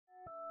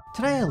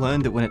Today I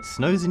learned that when it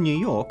snows in New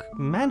York,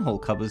 manhole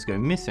covers go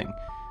missing.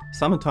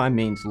 Summertime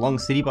means long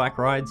city bike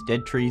rides,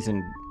 dead trees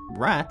and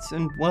rats,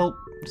 and well,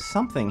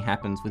 something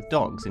happens with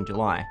dogs in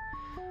July.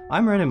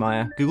 I'm René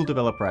Meyer, Google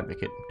Developer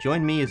Advocate.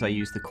 Join me as I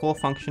use the core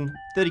function,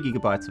 30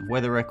 gigabytes of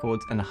weather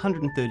records and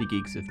 130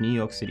 gigs of New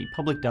York City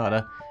public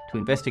data to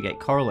investigate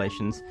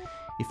correlations,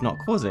 if not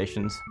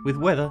causations, with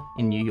weather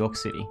in New York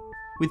City,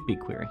 with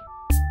BigQuery.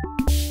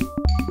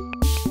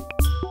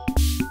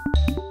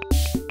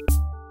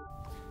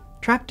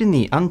 Trapped in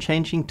the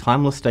unchanging,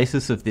 timeless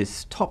stasis of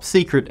this top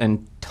secret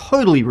and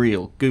totally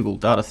real Google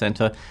data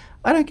center,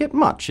 I don't get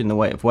much in the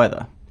way of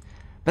weather.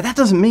 But that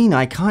doesn't mean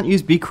I can't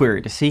use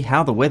BigQuery to see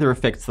how the weather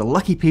affects the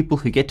lucky people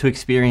who get to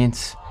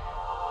experience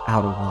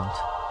outer world.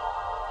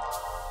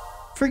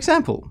 For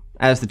example,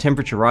 as the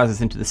temperature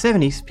rises into the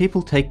 70s,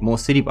 people take more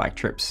city bike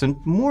trips, and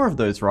more of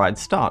those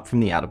rides start from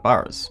the outer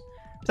boroughs.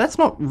 But that's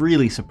not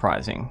really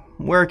surprising.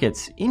 Where it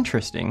gets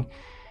interesting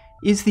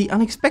is the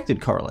unexpected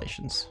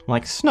correlations,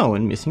 like snow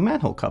and missing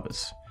manhole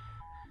covers.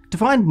 To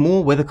find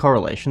more weather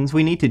correlations,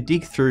 we need to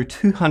dig through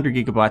 200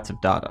 gigabytes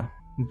of data.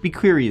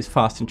 BigQuery is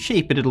fast and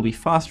cheap, but it'll be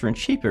faster and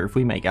cheaper if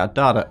we make our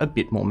data a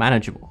bit more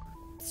manageable.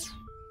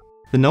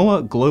 The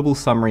NOAA Global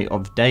Summary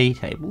of Day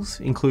tables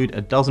include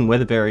a dozen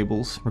weather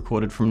variables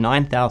recorded from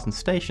 9,000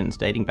 stations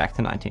dating back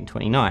to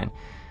 1929,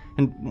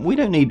 and we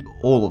don't need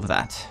all of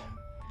that.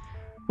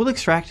 We'll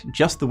extract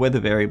just the weather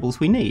variables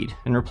we need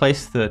and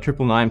replace the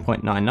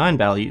 999.99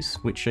 values,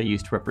 which are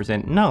used to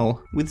represent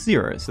null, with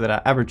 0 so that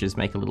our averages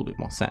make a little bit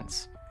more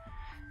sense.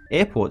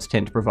 Airports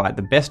tend to provide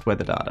the best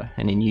weather data,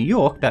 and in New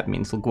York that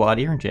means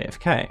LaGuardia and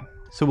JFK,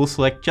 so we'll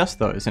select just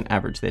those and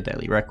average their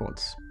daily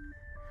records.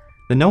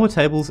 The NOAA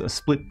tables are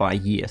split by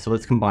year, so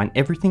let's combine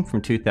everything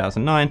from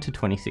 2009 to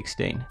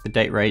 2016, the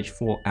date range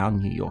for our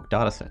New York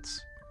datasets.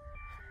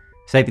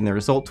 Saving the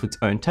result to its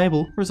own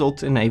table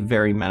results in a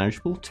very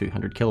manageable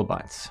 200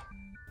 kilobytes.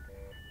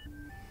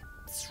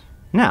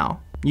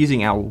 Now,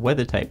 using our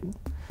weather table,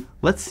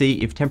 let's see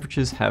if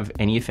temperatures have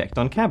any effect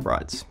on cab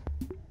rides.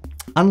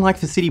 Unlike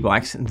for city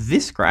bikes,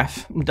 this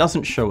graph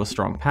doesn't show a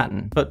strong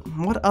pattern, but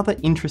what other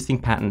interesting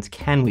patterns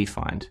can we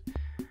find?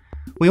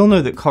 We all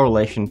know that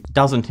correlation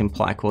doesn't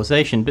imply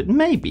causation, but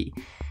maybe,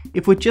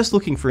 if we're just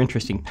looking for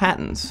interesting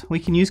patterns, we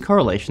can use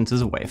correlations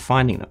as a way of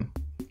finding them.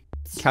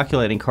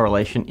 Calculating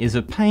correlation is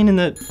a pain in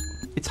that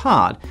it's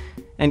hard,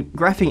 and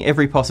graphing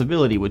every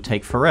possibility would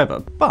take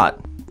forever,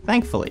 but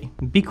thankfully,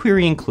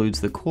 BigQuery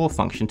includes the core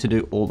function to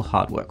do all the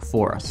hard work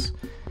for us.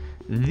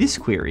 This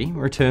query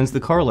returns the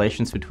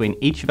correlations between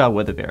each of our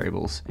weather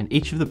variables and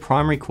each of the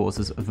primary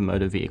causes of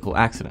motor vehicle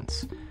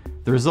accidents.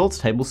 The results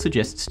table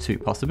suggests two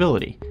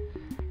possibilities: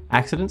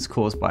 accidents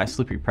caused by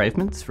slippery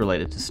pavements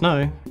related to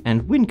snow,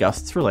 and wind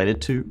gusts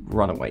related to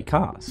runaway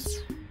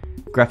cars.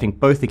 Graphing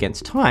both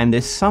against time,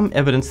 there's some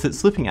evidence that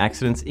slipping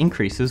accidents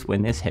increases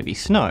when there's heavy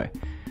snow.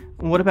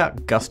 What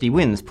about gusty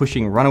winds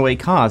pushing runaway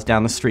cars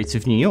down the streets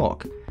of New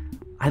York?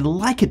 I'd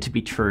like it to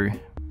be true,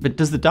 but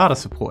does the data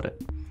support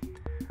it?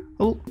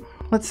 Well,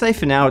 let's say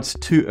for now it's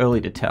too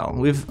early to tell.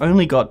 We've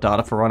only got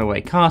data for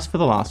runaway cars for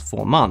the last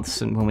 4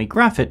 months, and when we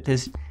graph it,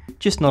 there's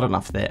just not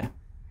enough there.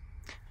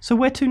 So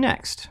where to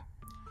next?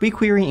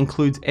 BigQuery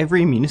includes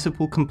every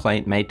municipal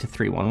complaint made to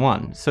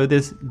 311, so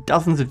there's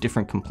dozens of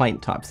different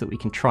complaint types that we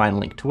can try and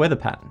link to weather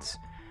patterns.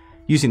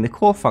 Using the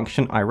core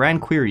function, I ran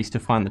queries to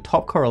find the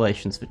top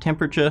correlations for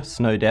temperature,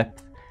 snow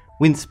depth,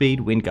 wind speed,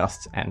 wind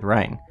gusts, and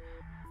rain.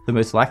 The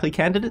most likely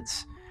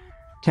candidates?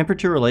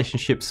 Temperature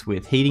relationships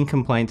with heating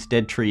complaints,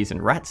 dead trees,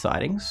 and rat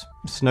sightings,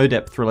 snow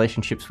depth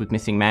relationships with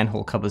missing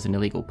manhole covers and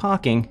illegal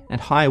parking, and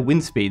higher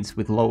wind speeds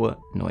with lower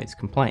noise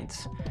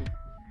complaints.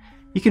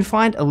 You can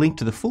find a link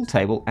to the full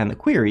table and the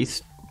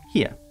queries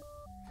here.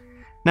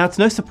 Now, it's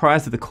no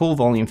surprise that the call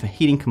volume for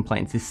heating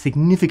complaints is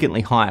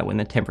significantly higher when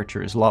the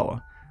temperature is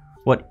lower.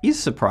 What is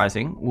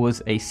surprising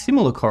was a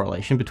similar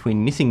correlation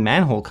between missing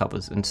manhole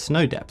covers and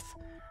snow depth.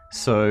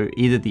 So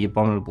either the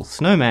abominable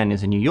snowman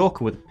is a New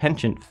Yorker with a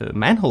penchant for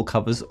manhole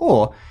covers,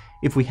 or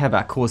if we have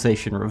our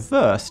causation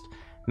reversed,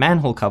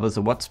 manhole covers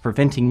are what's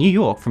preventing New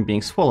York from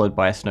being swallowed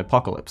by a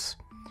snowpocalypse.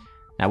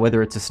 Now,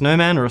 whether it's a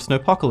snowman or a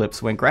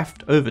snowpocalypse, when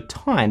graphed over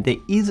time, there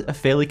is a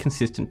fairly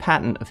consistent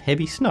pattern of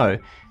heavy snow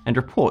and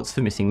reports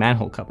for missing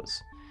manhole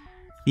covers.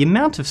 The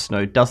amount of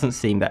snow doesn't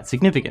seem that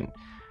significant.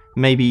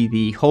 Maybe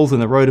the holes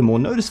in the road are more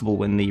noticeable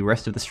when the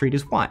rest of the street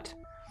is white.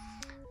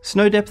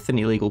 Snow depth and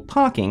illegal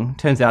parking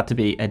turns out to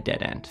be a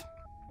dead end.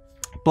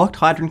 Blocked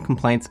hydrant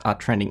complaints are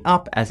trending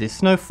up, as is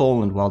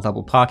snowfall, and while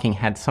double parking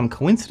had some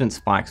coincident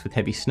spikes with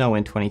heavy snow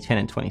in 2010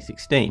 and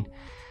 2016,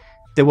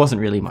 there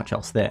wasn't really much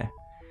else there.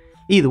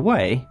 Either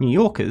way, New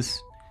Yorkers,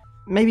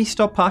 maybe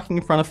stop parking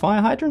in front of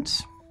fire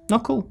hydrants?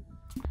 Not cool.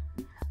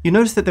 You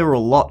notice that there were a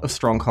lot of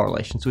strong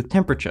correlations with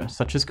temperature,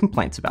 such as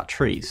complaints about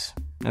trees.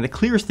 Now, the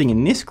clearest thing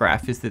in this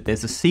graph is that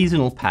there's a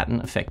seasonal pattern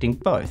affecting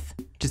both,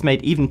 which is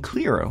made even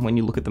clearer when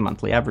you look at the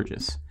monthly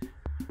averages.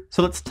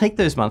 So let's take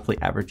those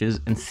monthly averages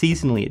and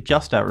seasonally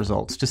adjust our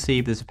results to see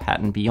if there's a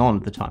pattern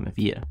beyond the time of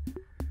year.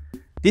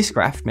 This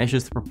graph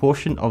measures the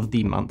proportion of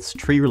the month's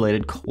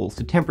tree-related calls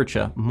to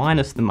temperature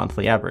minus the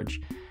monthly average,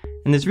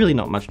 and there's really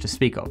not much to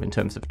speak of in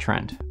terms of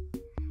trend.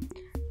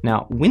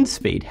 Now, wind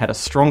speed had a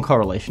strong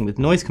correlation with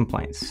noise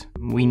complaints.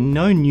 We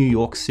know New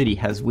York City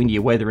has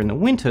windier weather in the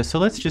winter, so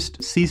let's just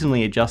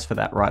seasonally adjust for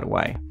that right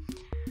away.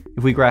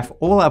 If we graph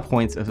all our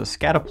points as a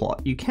scatter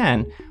plot, you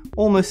can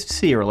almost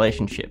see a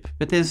relationship,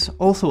 but there's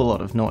also a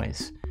lot of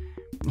noise.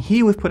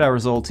 Here we've put our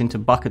results into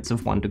buckets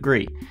of 1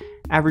 degree,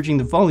 averaging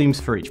the volumes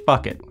for each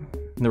bucket.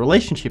 The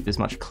relationship is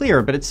much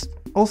clearer, but it's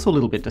also a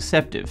little bit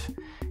deceptive.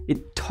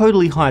 It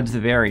totally hides the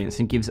variance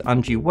and gives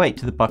undue weight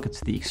to the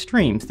buckets of the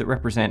extremes that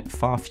represent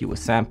far fewer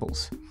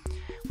samples.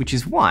 Which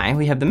is why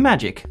we have the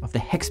magic of the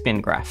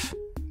hexbin graph.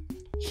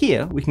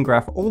 Here we can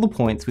graph all the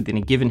points within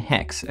a given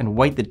hex and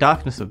weight the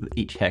darkness of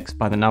each hex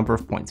by the number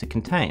of points it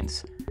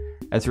contains.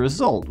 As a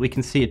result, we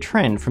can see a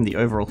trend from the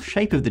overall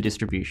shape of the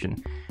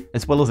distribution,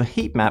 as well as a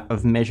heat map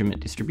of measurement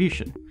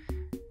distribution.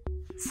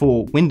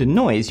 For wind and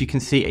noise, you can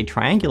see a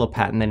triangular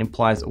pattern that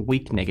implies a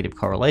weak negative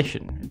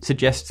correlation. It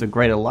suggests a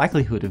greater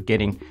likelihood of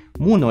getting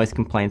more noise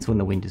complaints when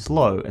the wind is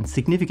low, and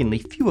significantly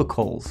fewer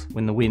calls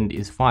when the wind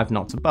is 5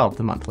 knots above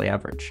the monthly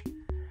average.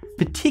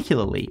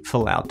 Particularly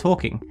for loud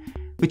talking,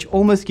 which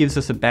almost gives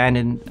us a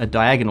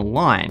diagonal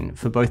line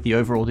for both the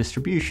overall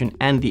distribution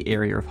and the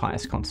area of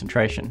highest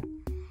concentration.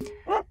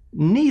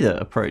 Neither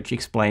approach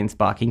explains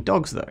barking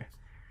dogs though.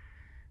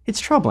 It's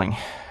troubling.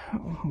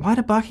 Why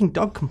do barking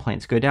dog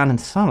complaints go down in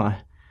summer?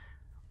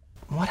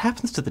 What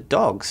happens to the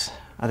dogs?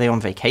 Are they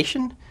on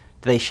vacation? Do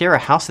they share a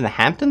house in the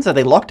Hamptons? Are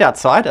they locked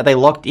outside? Are they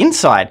locked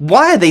inside?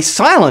 Why are they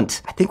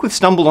silent? I think we've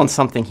stumbled on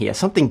something here,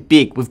 something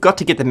big. We've got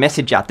to get the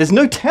message out. There's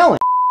no telling.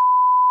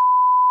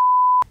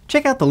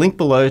 Check out the link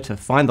below to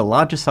find the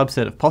larger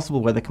subset of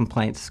possible weather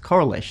complaints,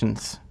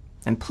 correlations,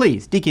 and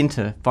please dig in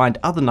to find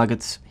other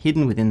nuggets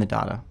hidden within the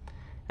data.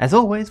 As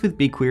always with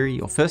BigQuery,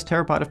 your first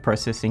terabyte of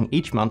processing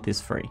each month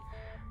is free.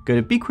 Go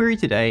to BigQuery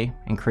today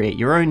and create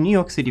your own New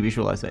York City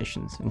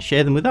visualizations and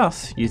share them with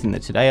us using the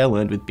Today I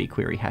Learned with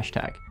BigQuery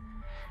hashtag.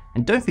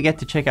 And don't forget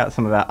to check out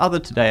some of our other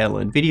Today I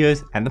Learned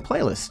videos and the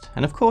playlist.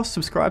 And of course,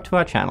 subscribe to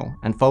our channel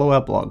and follow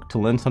our blog to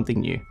learn something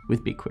new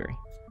with BigQuery.